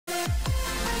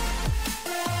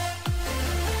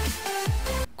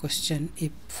question,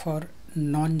 if for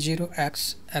non-zero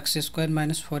x square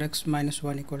minus 4x minus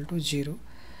 1 equal to 0,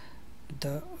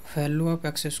 the value of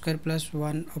x square plus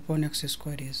 1 upon x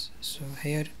square is. So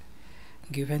here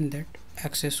given that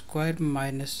x square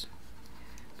minus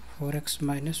 4x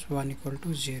minus 1 equal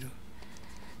to 0,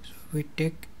 so we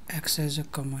take x as a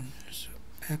common, so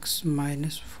x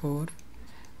minus 4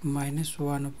 minus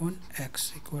 1 upon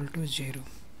x equal to 0,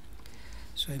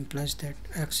 so implies that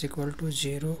x equal to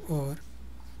 0 or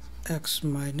x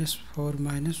minus 4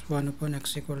 minus 1 upon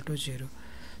x equal to 0.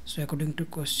 So according to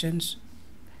questions,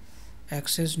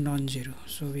 x is non-zero,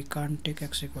 so we can't take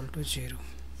x equal to 0.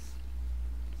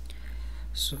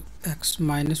 So x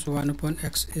minus 1 upon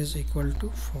x is equal to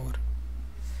 4.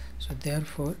 So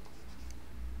therefore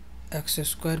x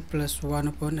square plus 1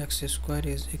 upon x square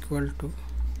is equal to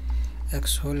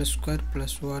x whole square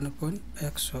plus 1 upon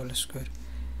x whole square.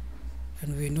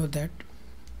 And we know that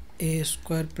a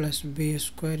square plus b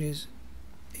square is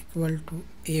equal to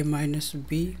a minus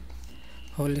b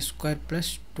whole square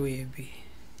plus 2ab.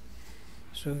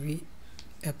 So we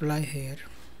apply here.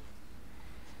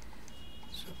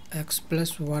 So x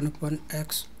plus 1 upon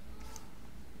x,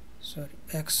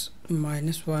 x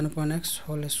minus 1 upon x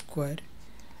whole square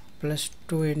plus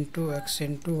 2 into x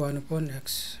into 1 upon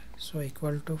x, so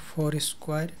equal to 4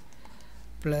 square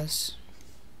plus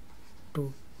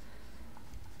 2.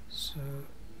 So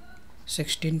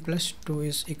 16 plus 2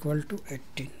 is equal to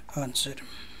 18. Answer.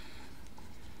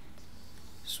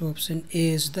 So option A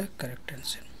is the correct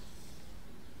answer.